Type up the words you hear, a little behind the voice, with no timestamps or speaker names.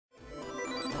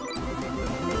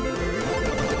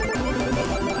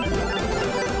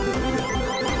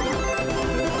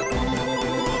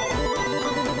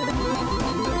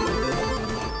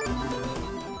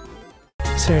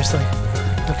Seriously.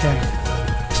 Okay.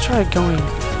 Let's try going,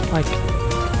 like...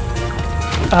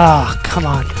 Ah, come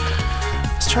on.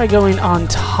 Let's try going on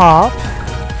top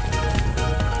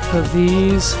of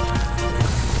these.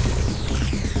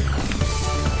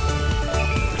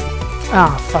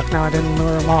 Ah, fuck, now I didn't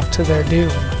lure them off to their doom.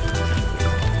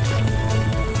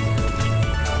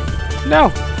 No!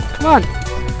 Come on!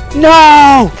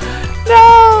 No!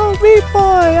 No! Meat Boy!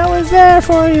 I was there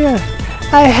for you!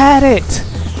 I had it!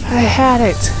 I had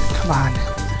it! Come on.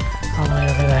 All the way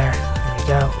over there. There you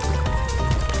go.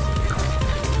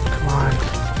 Come on.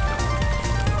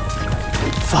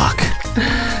 Fuck.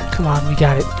 Come on, we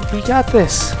got it. We got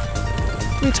this.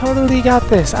 We totally got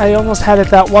this. I almost had it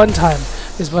that one time,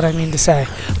 is what I mean to say.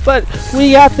 But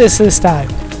we got this time.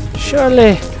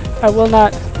 Surely I will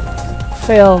not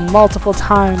fail multiple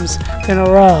times in a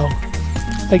row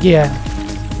again.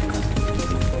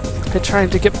 I'm trying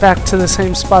to get back to the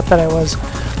same spot that I was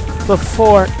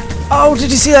before. Oh,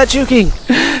 did you see that juking?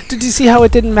 Did you see how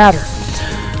it didn't matter?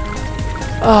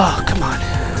 Oh, come on.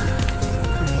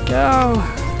 There we go.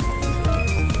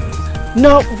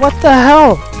 No, what the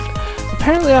hell?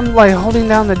 Apparently I'm like holding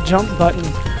down the jump button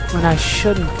when I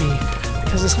shouldn't be,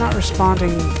 because it's not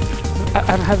responding.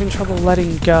 I'm having trouble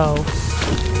letting go.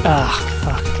 Ah,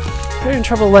 fuck. I'm having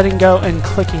trouble letting go and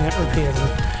clicking it repeatedly.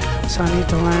 So I need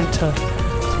to learn to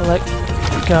let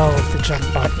go of the jump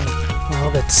button a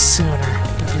little bit sooner.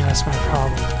 I think that's my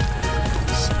problem.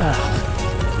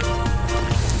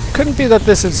 Couldn't be that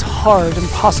this is hard and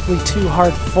possibly too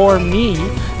hard for me.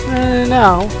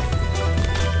 No.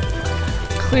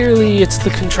 Clearly it's the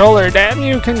controller. Damn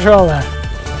you, controller.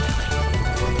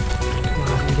 Come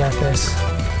on, we got this.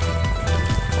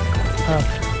 Up,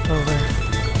 over.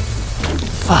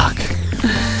 Fuck.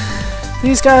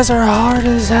 These guys are hard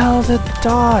as hell to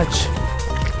dodge.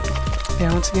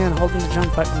 Yeah, once again, holding the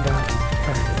jump button down.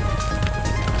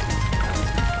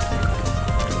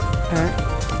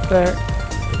 There.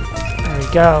 There we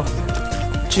go.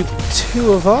 Juke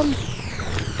two of them.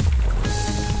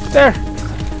 There.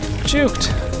 Juked.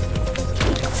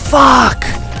 Fuck!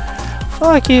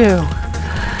 Fuck you!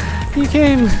 You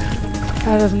came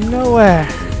out of nowhere.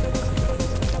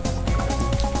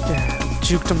 Yeah,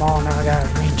 juked them all, now I gotta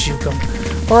re-juke them.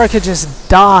 Or I could just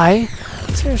die.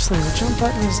 Seriously, the jump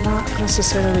button is not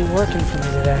necessarily working for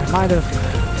me today. I might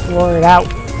have wore it out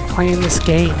playing this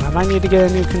game. I might need to get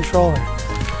a new controller.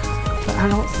 But I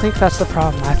don't think that's the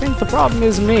problem. I think the problem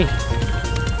is me.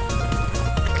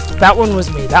 That one was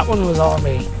me. That one was all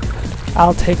me.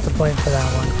 I'll take the blame for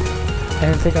that one. I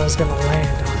didn't think I was going to land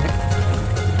on it.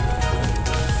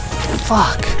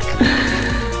 Fuck.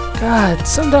 God,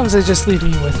 sometimes they just leave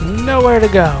me with nowhere to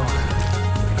go.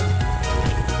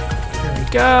 There we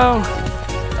go.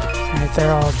 Alright,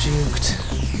 they're all juked.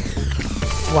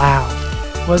 Wow.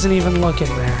 Wasn't even looking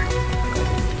there.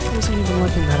 Wasn't even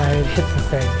looking that I had hit the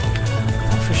thing.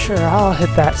 But for sure, I'll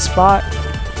hit that spot.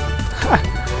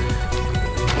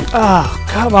 Oh,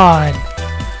 come on.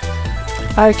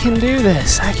 I can do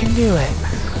this. I can do it.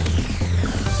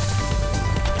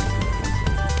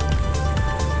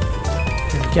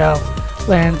 There we go.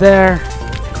 Land there.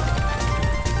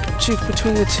 Juke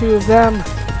between the two of them.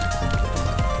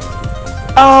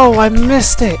 Oh, I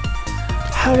missed it.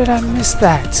 How did I miss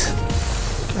that?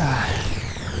 God.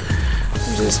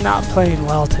 I'm just not playing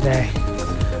well today.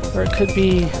 Or it could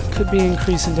be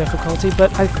increase in difficulty,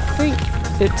 but I think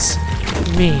it's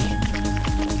me.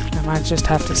 I might just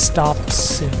have to stop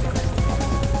soon,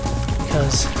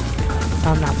 because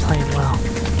I'm not playing well, and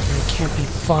it can't be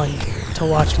fun to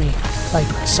watch me like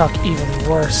suck even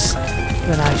worse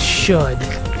than I should.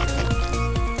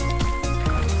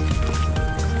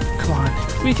 Come on,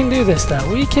 we can do this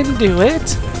though. We can do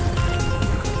it.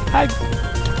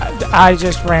 I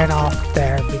just ran off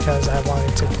there because I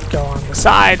wanted to go on the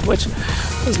side, which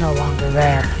was no longer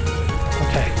there.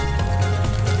 Okay.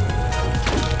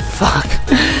 Fuck.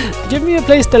 Give me a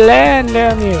place to land,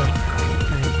 damn you. Right.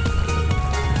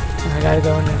 And I gotta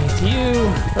go underneath you,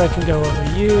 or I can go over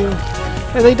you.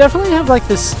 Yeah, they definitely have like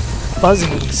this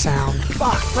buzzing sound.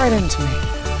 Fuck, right into me.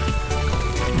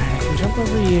 Alright, I can jump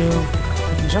over you.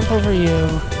 I can jump over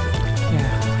you.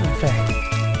 Yeah, okay.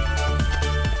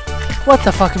 What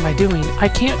the fuck am I doing? I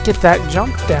can't get that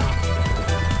jump down.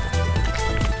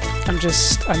 I'm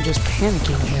just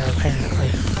panicking here,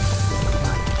 apparently.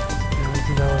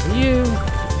 Go over you,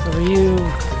 over you,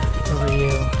 over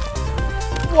you.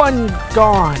 One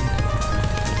gone.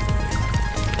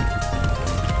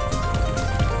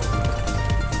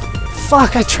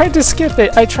 Fuck, I tried to skip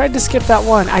it. I tried to skip that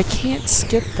one. I can't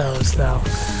skip those, though.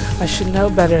 I should know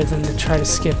better than to try to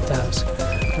skip those.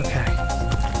 Okay.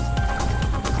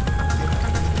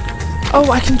 Oh,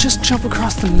 I can just jump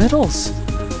across the middles.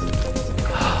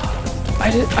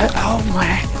 Oh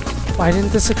my. Why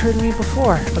didn't this occur to me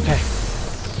before? Okay.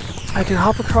 I can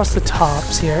hop across the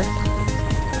tops here.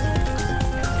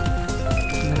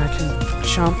 And then I can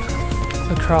jump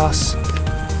across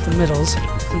the middles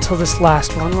until this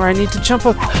last one where I need to jump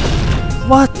up.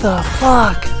 What the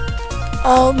fuck?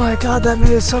 Oh my god, that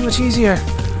made it so much easier.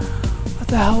 What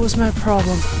the hell was my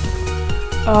problem?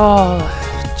 Oh,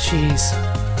 jeez.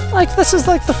 Like, this is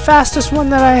like the fastest one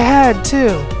that I had,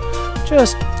 too.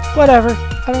 Just, whatever.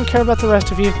 I don't care about the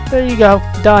rest of you. There you go.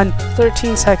 Done.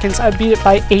 13 seconds. I beat it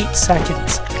by 8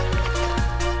 seconds.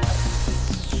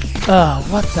 Oh,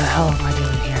 what the hell am I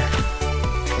doing here?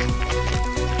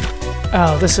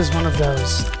 Oh, this is one of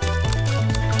those.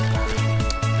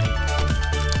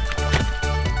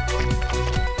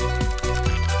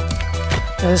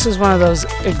 Yeah, this is one of those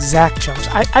exact jumps.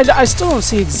 I still don't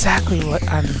see exactly what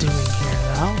I'm doing here,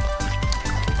 though.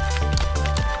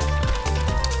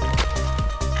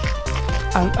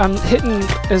 I'm hitting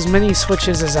as many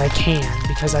switches as I can,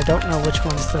 because I don't know which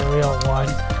one's the real one.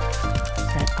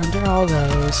 Okay, under all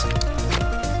those.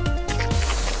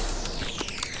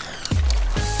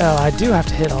 Oh, I do have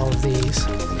to hit all of these.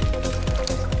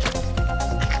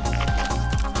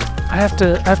 I have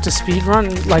to speed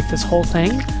run like this whole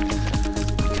thing,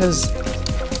 because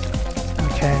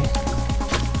okay.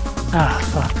 Ah,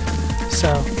 fuck.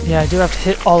 So yeah, I do have to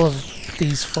hit all of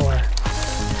these 4.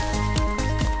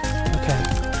 Okay,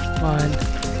 1.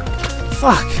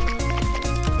 Fuck.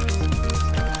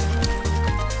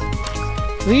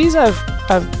 These I've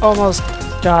almost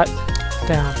got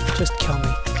down. Just kill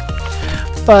me.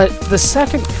 But the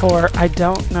second 4, I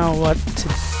don't know what to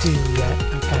do yet.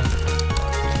 Okay.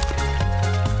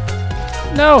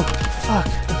 No! Fuck.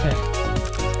 Okay.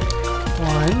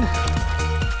 1.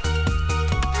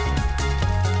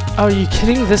 Oh, are you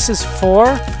kidding? This is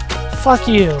 4? Fuck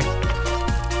you.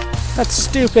 That's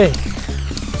stupid.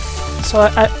 So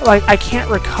I can't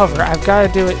recover. I've got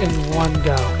to do it in one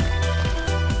go.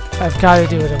 I've got to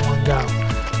do it in one go.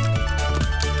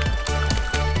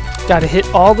 Got to hit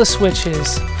all the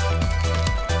switches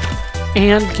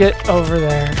and get over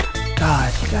there.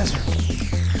 God, you guys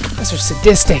are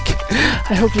sadistic.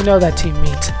 I hope you know that,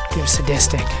 teammate. You're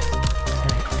sadistic.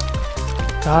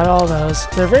 Right. Got all those.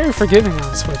 They're very forgiving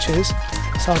on switches,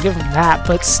 so I'll give them that.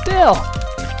 But still,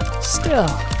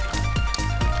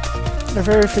 they're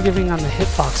very forgiving on the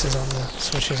hitboxes on the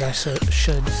switches, I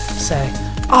should say.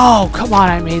 Oh, come on,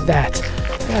 I made that.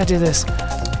 I gotta do this.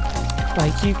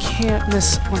 Like, you can't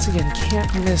miss, once again,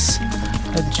 can't miss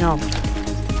a jump.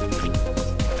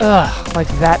 Ugh, like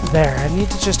that there. I need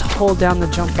to just hold down the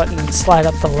jump button and slide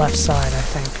up the left side, I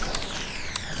think.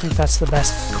 I think that's the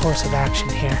best course of action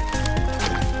here.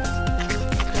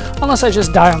 Unless I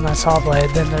just die on that saw blade,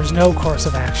 then there's no course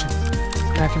of action.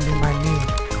 That can be my new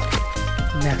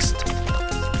next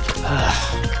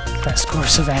best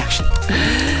course of action.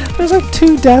 There's like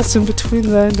 2 deaths in between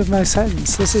the end of my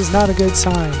sentence. This is not a good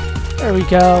sign. There we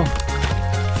go.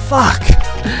 Fuck!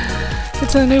 Get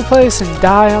to a new place and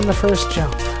die on the first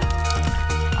jump.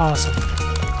 Awesome.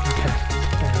 Okay,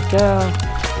 there we go.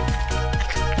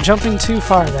 Jumping too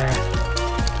far there.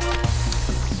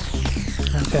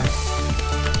 Okay.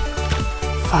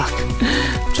 Fuck.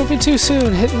 Jumping too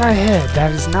soon, hitting my head.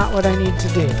 That is not what I need to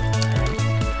do. Right.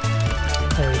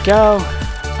 There we go.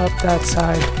 Up that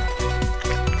side.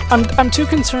 I'm too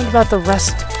concerned about the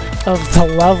rest of the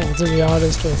level, to be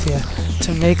honest with you,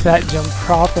 to make that jump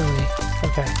properly.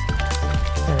 Okay.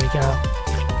 There we go.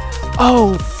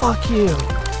 Oh, fuck you.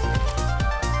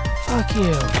 Fuck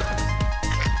you.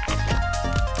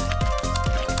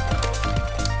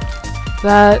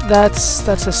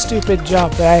 That's a stupid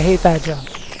jump. I hate that jump.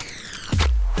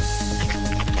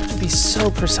 To be so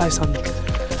precise on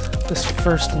this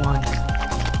first one.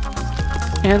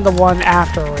 And the one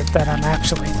afterward that I'm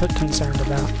actually concerned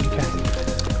about. Okay.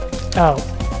 Oh,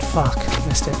 fuck.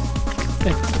 Missed it.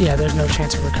 Yeah, there's no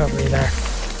chance of recovery there.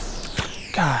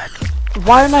 God.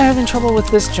 Why am I having trouble with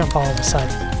this jump all of a sudden?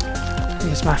 I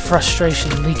think it's my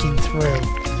frustration leaking through.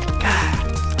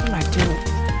 God, what am I doing?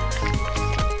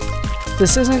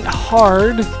 This isn't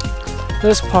hard.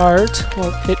 This part,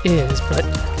 well, it is, but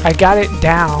I got it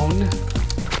down.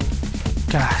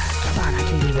 God, come on, I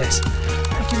can do this.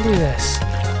 I can do this.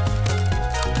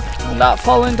 I'll not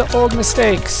fall into old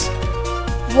mistakes.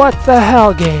 What the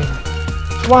hell, game?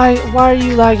 Why are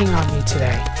you lagging on me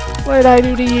today? What did I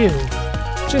do to you?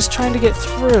 Just trying to get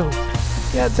through.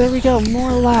 Yeah, there we go.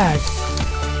 More lag.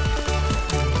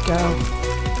 There we go.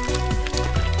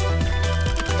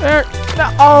 There. No,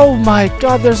 oh my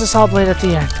god, there's a saw blade at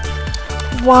the end.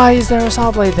 Why is there a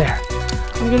saw blade there?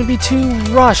 I'm gonna be too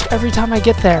rushed every time I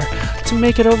get there to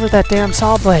make it over that damn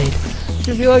saw blade. I'm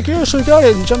gonna be like, yes, I got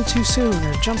it, and jump too soon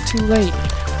or jump too late.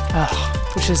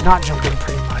 Which is not jumping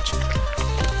pretty much.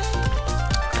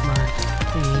 Come on,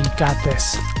 we got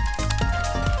this.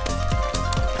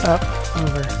 Up,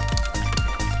 over.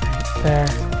 Right there.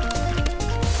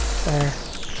 There.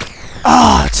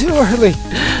 Ah, too early!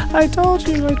 I told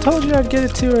you I'd get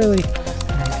it too early.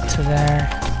 Right, to there.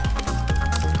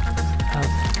 Up.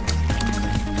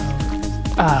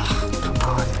 Ah, come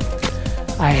on.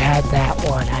 I had that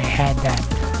one, I had that.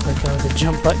 Let go of the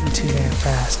jump button too damn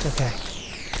fast, okay.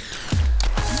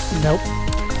 Nope.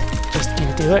 Just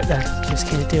can't do it then. Just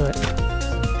can't do it.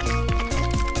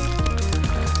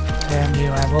 Damn you,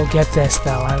 I will get this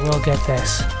though, I will get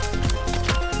this.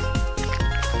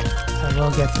 I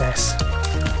will get this.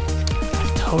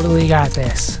 I totally got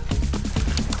this.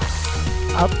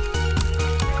 Up.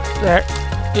 There.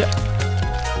 Yep.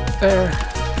 There.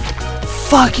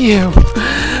 Fuck you!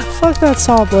 Fuck that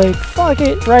saw blade. Fuck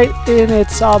it right in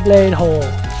its saw blade hole.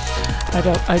 I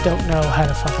don't know how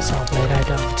to fuck a saw blade. I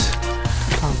don't.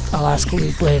 I'll ask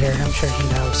Luke later. I'm sure he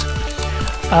knows.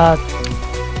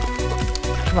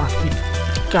 Come on. We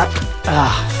got.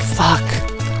 Fuck.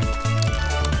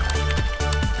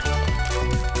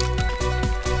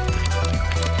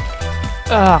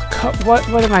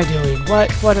 What am I doing?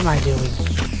 What am I doing?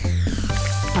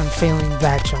 I'm failing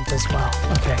that jump as well.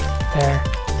 Okay, there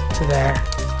to there.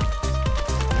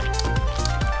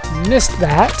 Missed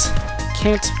that.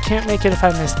 Can't make it if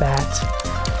I miss that.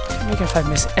 Can't make it if I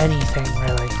miss anything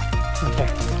really. Okay.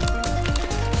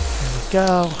 There we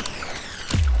go.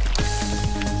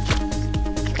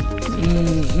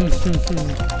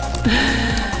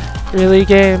 Really,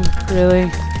 game? Really?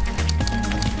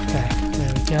 Okay,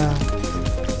 there we go.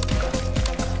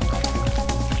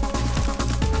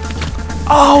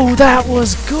 Oh, that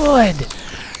was good!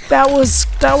 That was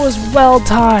well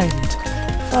timed!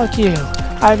 Fuck you.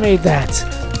 I made that.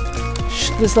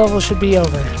 This level should be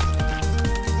over.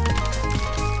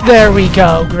 There we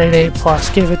go! Grade A+.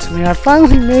 Give it to me. I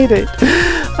finally made it!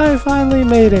 I finally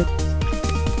made it!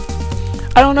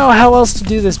 I don't know how else to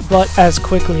do this but as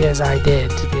quickly as I did,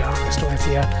 to be honest with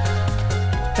you.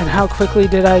 And how quickly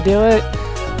did I do it?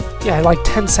 Yeah, like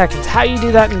 10 seconds. How you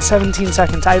do that in 17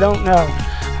 seconds, I don't know.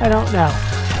 I don't know.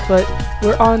 But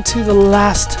we're on to the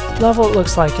last level, it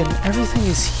looks like, and everything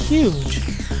is huge.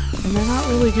 And they're not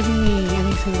really giving me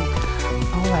anything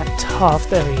all that tough.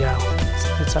 There we go.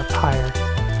 It's up higher.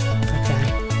 Okay.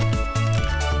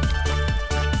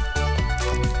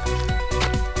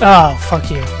 Oh, fuck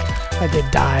you. I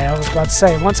did die. I was about to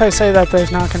say, once I say that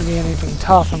there's not going to be anything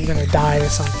tough, I'm going to die to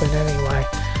something anyway.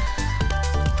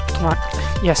 Come on.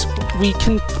 Yes, we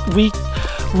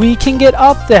can get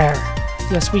up there.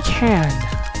 Yes, we can.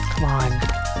 Come on.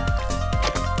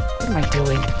 What am I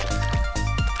doing?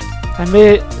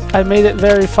 I made it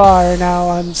very far, and now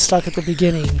I'm stuck at the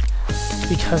beginning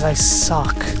because I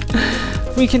suck.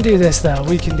 We can do this though.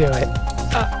 We can do it.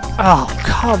 Oh,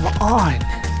 come on.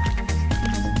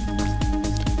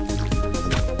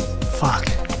 Fuck.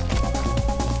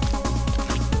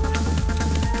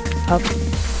 Up.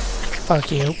 Fuck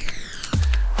you.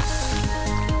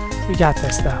 We got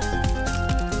this though.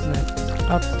 And then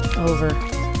up, over.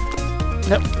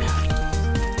 Nope.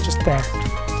 Just there.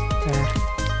 There.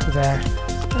 To there.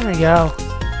 There we go.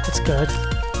 That's good.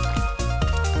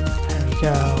 There we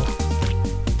go.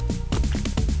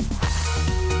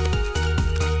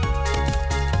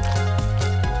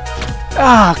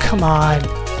 Ah, come on.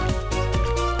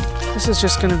 This is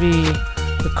just gonna be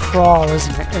the crawl,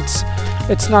 isn't it?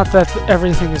 It's not that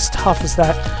everything is tough, it's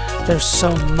that there's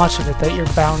so much of it that you're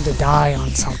bound to die on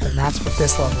something. That's what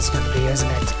this level's gonna be, isn't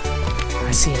it?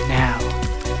 I see it now.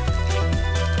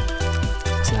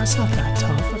 See, that's not that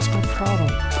tough. What's my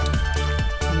problem?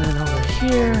 And then over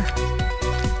here.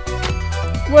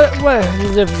 What?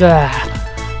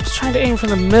 I was trying to aim for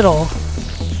the middle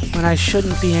when I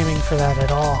shouldn't be aiming for that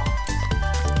at all.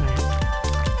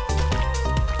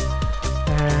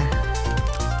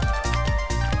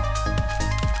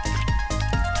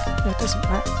 It doesn't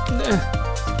matter.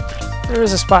 There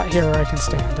is a spot here where I can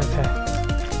stand, okay.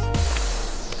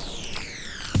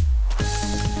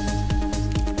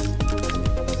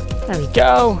 There we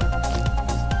go.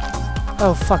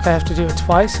 Oh fuck, I have to do it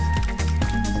twice?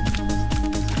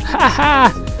 Haha!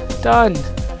 Done!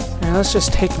 And let's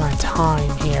just take my time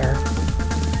here.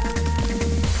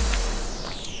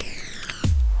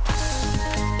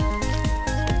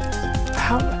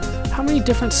 How many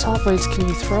different saw blades can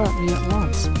you throw at me at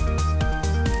once?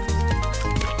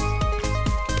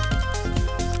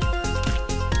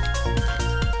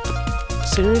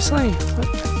 Seriously?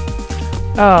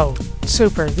 Oh,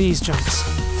 super, these jumps.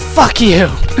 Fuck you!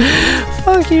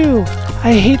 Fuck you!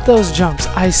 I hate those jumps.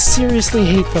 I seriously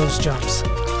hate those jumps.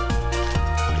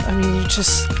 I mean,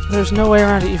 there's no way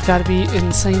around it. You've got to be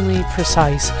insanely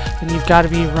precise, and you've got to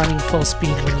be running full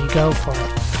speed when you go for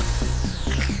it.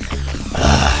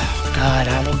 God,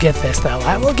 I will get this, though.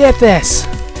 I will get this!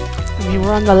 I mean,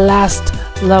 we're on the last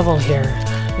level here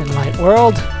in Light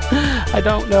World. I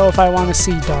don't know if I want to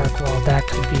see Dark World. That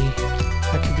could be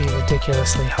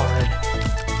ridiculously hard.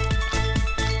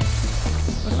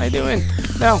 What am I doing?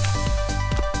 No!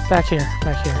 Back here,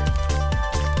 back here.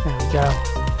 There we go.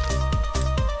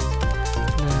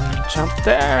 Jump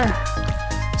there.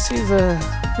 See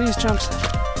these jumps?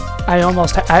 I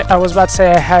was about to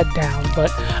say I had down,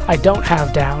 but I don't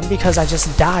have down because I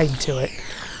just died to it.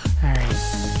 Alright,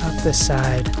 up this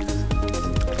side.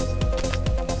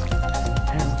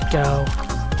 There we go.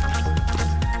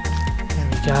 There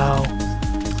we go.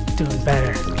 Doing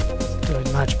better.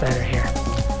 Doing much better here.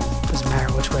 Doesn't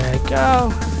matter which way I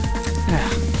go. Yeah.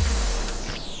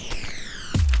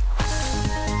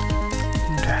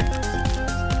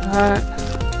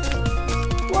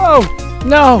 Whoa!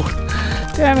 No!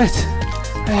 Damn it!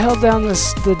 I held down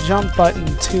the jump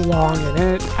button too long,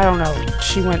 and I don't know,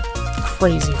 she went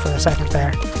crazy for a second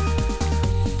there.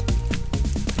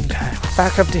 Okay,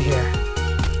 back up to here.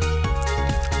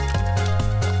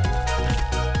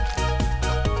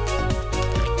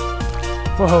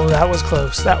 Whoa, that was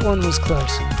close. That one was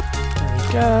close. There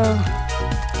we go.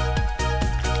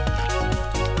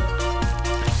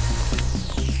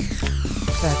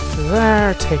 Back to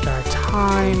there, take our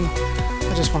time.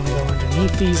 I just want to go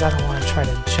underneath these. I don't want to try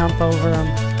to jump over them.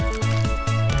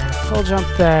 And full jump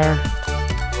there.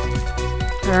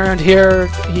 Around here,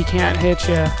 he can't hit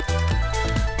you.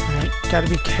 Alright, gotta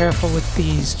be careful with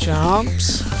these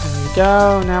jumps. There we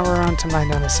go. Now we're on to my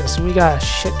nemesis. We got a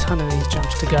shit ton of these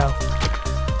jumps to go.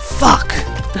 Fuck!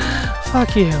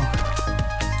 Fuck you.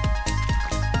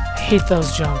 I hate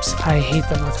those jumps. I hate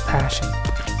them with passion.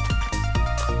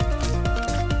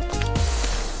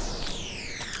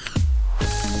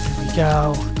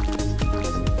 Go.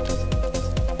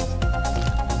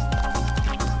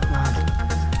 Come on.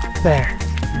 There.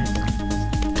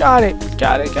 Got it.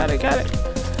 Got it. Got it. Got it.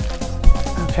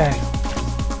 Okay.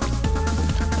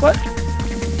 What?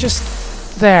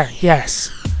 Just there. Yes.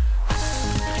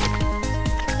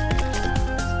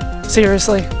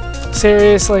 Seriously?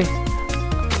 Seriously?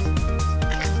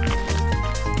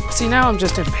 See, now I'm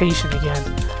just impatient again.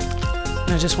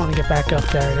 And I just want to get back up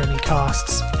there at any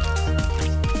costs.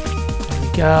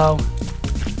 Go.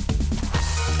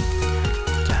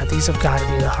 God, these have got to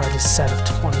be the hardest set of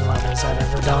 20 levels I've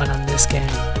ever done on this game.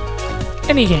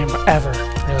 Any game ever,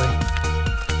 really.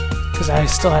 Because I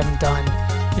still haven't done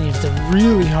any of the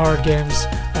really hard games,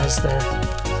 as they're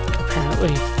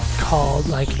apparently called.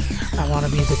 Like, I want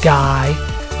to be the guy,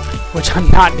 which I'm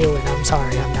not doing. I'm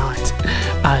sorry, I'm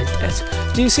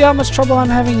not. Do you see how much trouble I'm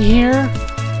having here?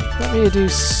 You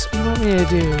want me to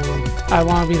do I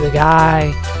want to be the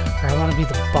guy. Or I want to be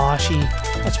the Boshi.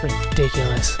 That's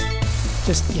ridiculous.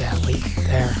 Just, yeah, wait,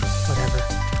 there, whatever.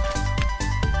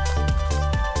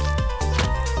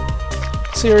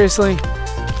 Seriously,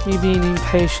 me being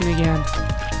impatient again.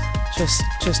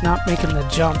 Just not making the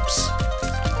jumps.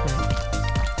 Right.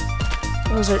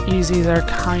 Those are easy, they're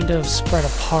kind of spread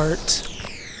apart.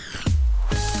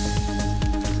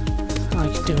 I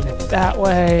like doing it that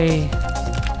way.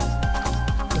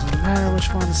 Doesn't matter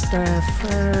which one's there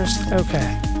first.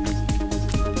 Okay.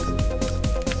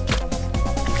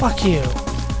 Fuck you.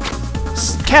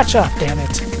 Catch up, damn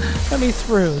it. Let me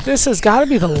through. This has got to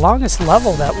be the longest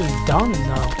level that we've done,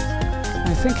 though.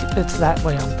 I think it's that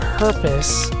way on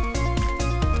purpose,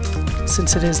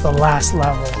 since it is the last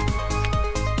level.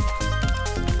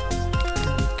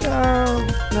 There we go.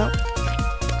 Nope.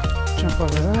 Jump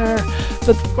over there.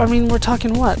 But, I mean, we're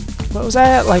talking what? What was I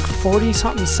at? Like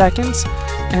 40-something seconds?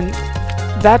 And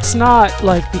that's not,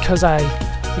 like, because I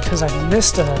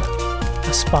missed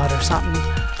a spot or something.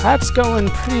 That's going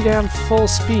pretty damn full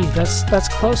speed. That's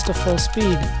close to full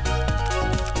speed.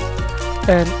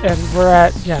 And we're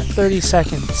at, yeah, 30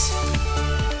 seconds.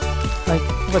 Like,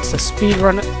 what's the speed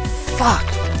run? Fuck!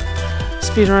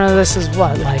 Speed run of this is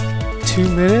what, like 2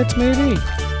 minutes maybe?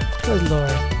 Good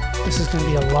lord. This is gonna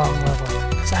be a long level.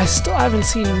 'Cause I still haven't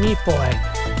seen Meat Boy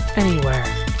anywhere.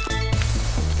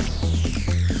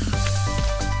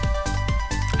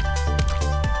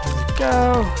 There we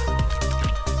go.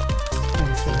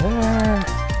 There.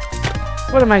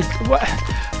 What am I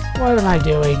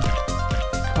doing?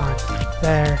 Come on.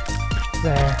 There.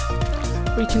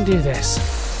 We can do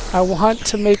this. I want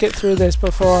to make it through this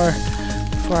before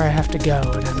where I have to go,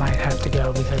 and I might have to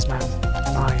go because my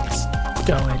mind's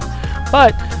going.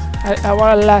 But I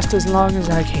want to last as long as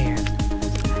I can.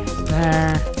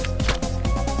 There.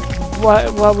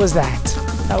 What was that?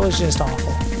 That was just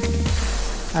awful.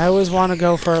 I always want to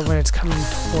go for it when it's coming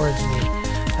towards me.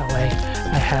 That way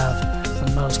I have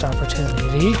the most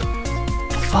opportunity.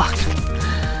 Fuck.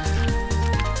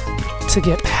 To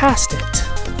get past it.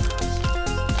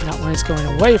 Not when it's going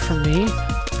away from me.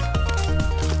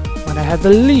 When I have the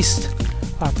least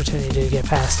opportunity to get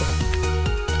past it.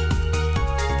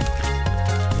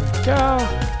 There we go.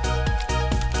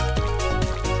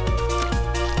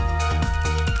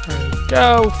 There we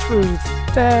go. Through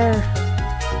there.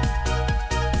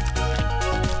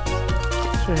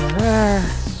 Through there.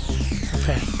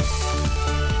 Okay.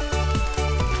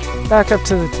 Back up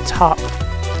to the top.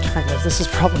 Kind of. This is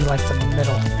probably like the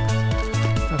middle.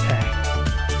 Okay.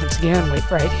 Once again, wait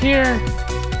right here.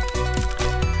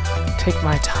 Take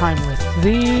my time with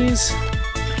these.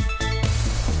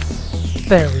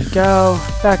 There we go.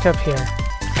 Back up here.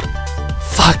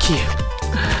 Fuck you.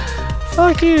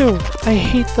 Fuck you. I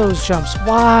hate those jumps.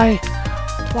 Why?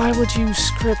 Why would you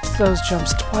script those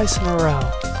jumps twice in a row?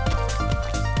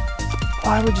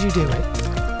 Why would you do it?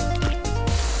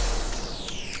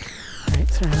 Right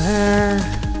through there.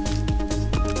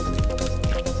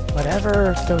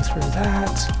 Whatever. Go through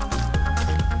that.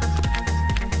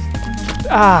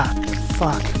 Ah.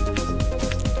 Fuck.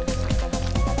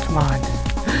 Come on.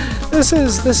 This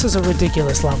is a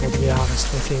ridiculous level, to be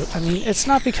honest with you. I mean, it's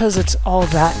not because it's all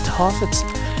that tough, it's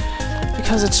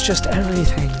because it's just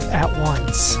everything at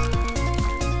once.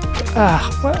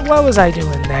 What was I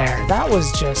doing there? That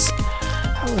was just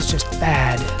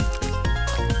bad.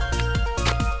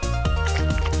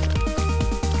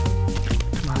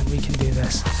 Come on, we can do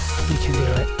this. We can do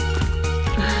it.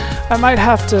 I might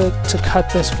have to cut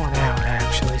this one out,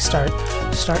 actually. Start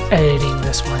editing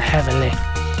this one heavily.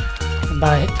 And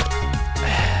by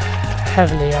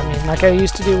heavily, I mean like I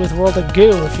used to do with World of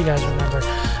Goo, if you guys remember.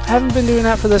 I haven't been doing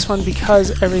that for this one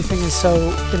because everything is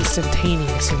so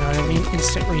instantaneous, you know what I mean?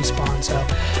 Instant respawn, so I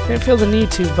didn't feel the need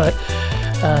to, but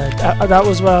that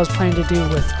was what I was planning to do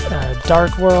with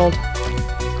Dark World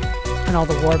and all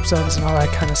the warp zones and all that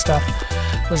kind of stuff,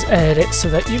 was edit it so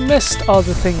that you missed all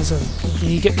the things of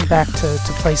me getting back to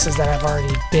places that I've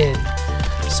already been.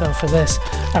 So for this,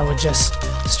 I would just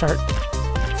start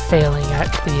failing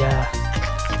at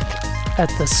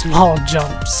the small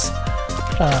jumps.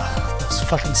 Those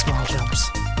fucking small jumps.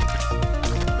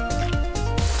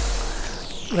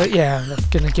 But yeah, I'm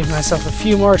gonna give myself a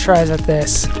few more tries at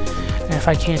this, and if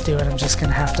I can't do it, I'm just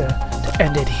gonna have to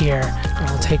end it here, and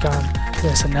we'll take on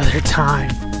this another time.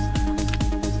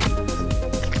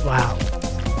 Wow.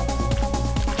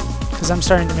 Because I'm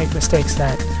starting to make mistakes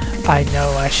that I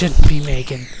know I shouldn't be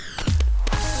making.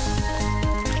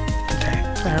 Okay,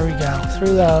 there we go.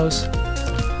 Through those.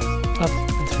 Up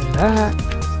and through that.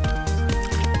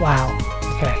 Wow.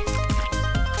 Okay.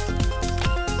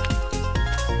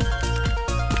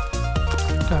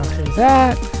 Go through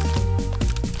that.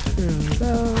 Through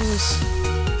those.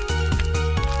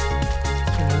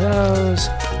 Through those.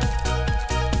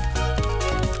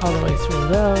 All the way through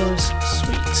those.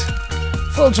 Sweet.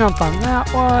 Full jump on that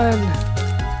one.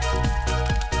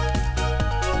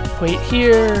 Wait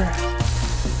here.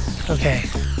 Okay.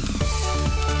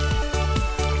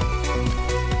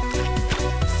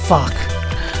 Fuck.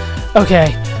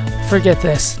 Okay. Forget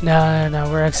this. No,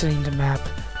 we're exiting the map.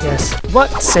 Yes. What?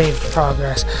 Saved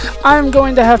progress. I'm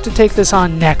going to have to take this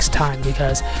on next time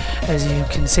because, as you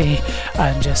can see,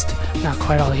 I'm just not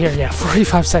quite all here. Yeah,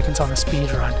 45 seconds on a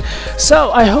speed run.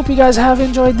 So, I hope you guys have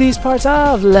enjoyed these parts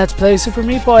of Let's Play Super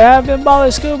Meat Boy. I've been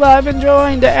Baller Scuba. I've been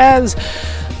joined as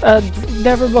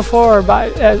never before by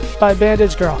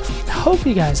Bandage Girl. Hope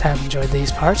you guys have enjoyed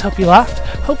these parts. Hope you laughed.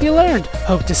 Hope you learned.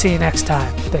 Hope to see you next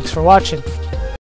time. Thanks for watching.